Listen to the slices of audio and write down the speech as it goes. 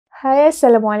Hai,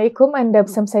 Assalamualaikum. Anda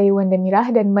bersama saya Wanda Mirah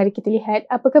dan mari kita lihat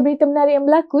apakah berita menarik yang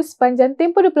berlaku sepanjang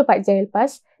tempoh 24 jam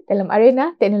lepas dalam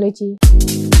arena teknologi.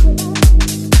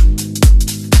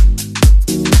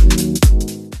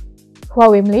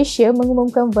 Huawei Malaysia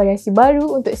mengumumkan variasi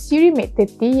baru untuk siri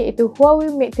Mate 30 iaitu Huawei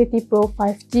Mate 30 Pro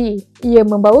 5G. Ia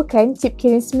membawakan chip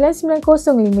Kirin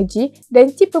 9905G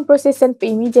dan chip pemprosesan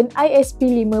pengimejan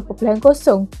ISP 5.0.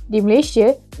 Di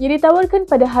Malaysia, ia ditawarkan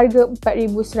pada harga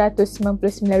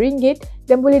RM4199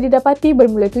 dan boleh didapati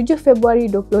bermula 7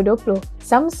 Februari 2020.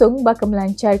 Samsung bakal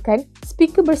melancarkan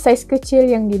speaker bersaiz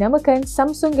kecil yang dinamakan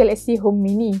Samsung Galaxy Home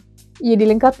Mini. Ia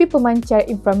dilengkapi pemancar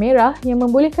infra merah yang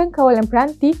membolehkan kawalan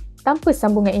peranti tanpa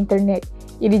sambungan internet.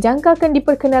 Ia dijangkakan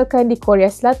diperkenalkan di Korea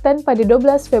Selatan pada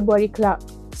 12 Februari kelak.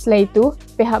 Selain itu,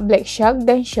 pihak Black Shark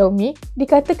dan Xiaomi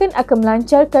dikatakan akan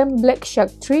melancarkan Black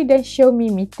Shark 3 dan Xiaomi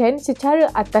Mi 10 secara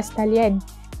atas talian.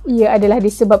 Ia adalah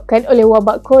disebabkan oleh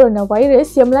wabak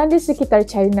coronavirus yang melanda sekitar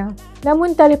China.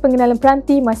 Namun tarikh pengenalan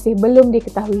peranti masih belum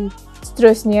diketahui.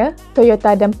 Seterusnya,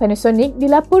 Toyota dan Panasonic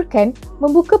dilaporkan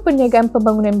membuka perniagaan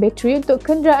pembangunan bateri untuk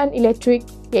kenderaan elektrik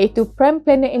iaitu Prime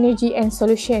Planet Energy and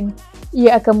Solution.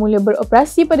 Ia akan mula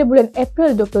beroperasi pada bulan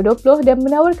April 2020 dan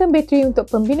menawarkan bateri untuk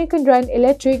pembina kenderaan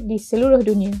elektrik di seluruh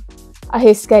dunia.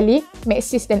 Akhir sekali,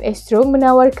 Maxis dan Astro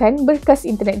menawarkan berkas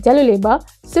internet jalur lebar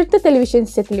serta televisyen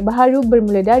satelit baharu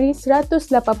bermula dari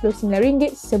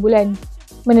RM189 sebulan.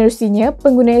 Menerusinya,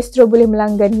 pengguna Astro boleh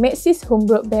melanggan Maxis Home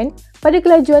Broadband pada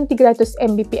kelajuan 300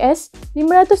 Mbps,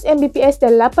 500 Mbps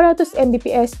dan 800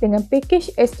 Mbps dengan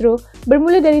pakej Astro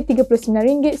bermula dari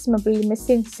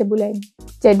RM39.95 sebulan.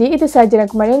 Jadi itu sahaja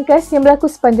rangkuman ringkas yang berlaku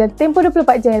sepanjang tempoh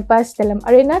 24 jam lepas dalam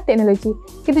arena teknologi.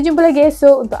 Kita jumpa lagi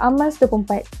esok untuk Amas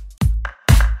 24.